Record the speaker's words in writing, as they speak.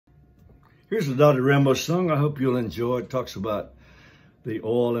Here's a Dottie Rambo song. I hope you'll enjoy it. It talks about the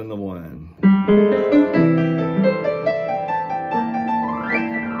oil and the wine.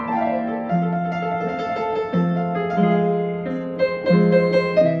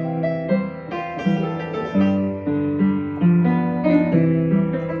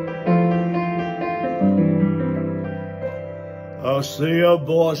 I see a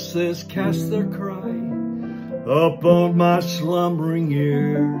voice says, cast their cry upon my slumbering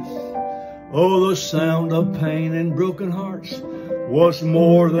ears. Oh, the sound of pain and broken hearts was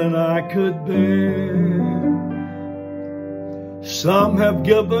more than I could bear. Some have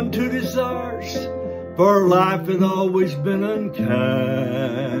given to desires, for life had always been unkind.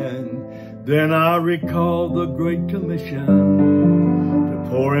 Then I recall the Great Commission to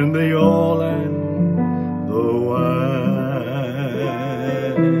pour in the oil and the wine.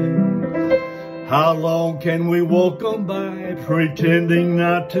 How long can we walk on by, pretending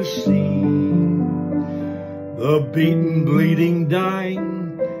not to see the beaten, bleeding,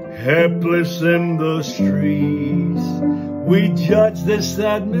 dying, helpless in the streets? We judge this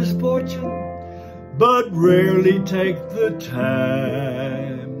sad misfortune, but rarely take the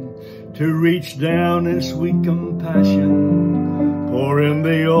time to reach down in sweet compassion, pour in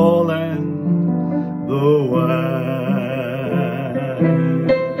the oil and the wine.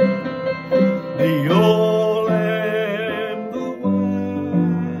 The oil and the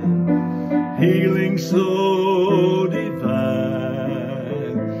wine, healing so divine,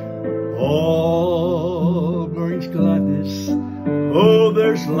 all brings gladness. Oh,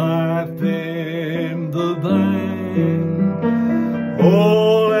 there's life in the vine.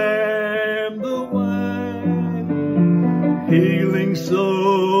 Oil and the wine, healing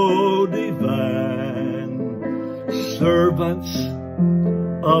so divine. Servants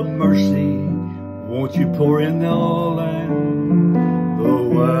of mercy, won't you pour in the oil and the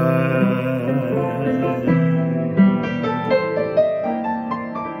wine?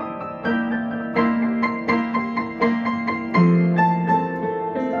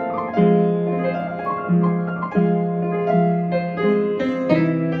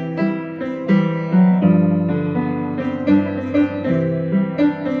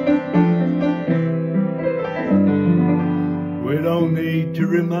 We don't need to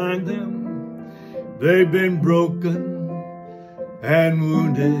remind them they've been broken and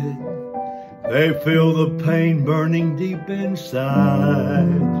wounded. They feel the pain burning deep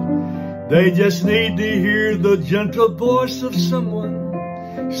inside. They just need to hear the gentle voice of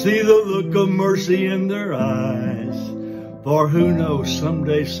someone, see the look of mercy in their eyes. For who knows,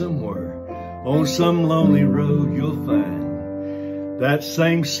 someday, somewhere, on some lonely road, you'll find that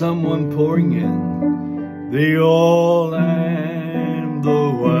same someone pouring in the oil and the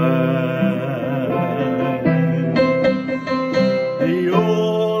wine. The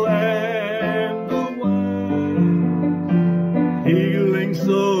oil and the wine, healing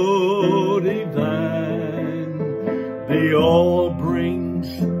so divine. The oil brings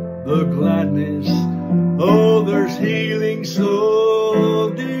the gladness. Oh, there's healing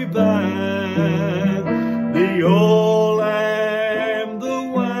so divine. The oil and the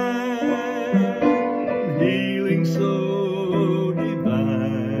wine, healing so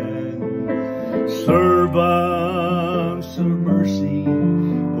divine. Servants of mercy,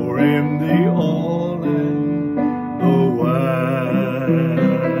 pour in the oil and the wine.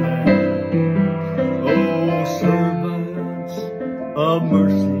 Oh, servants of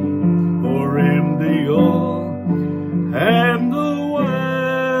mercy, pour in the oil and the wine.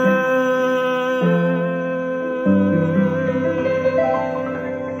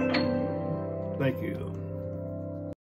 Thank you.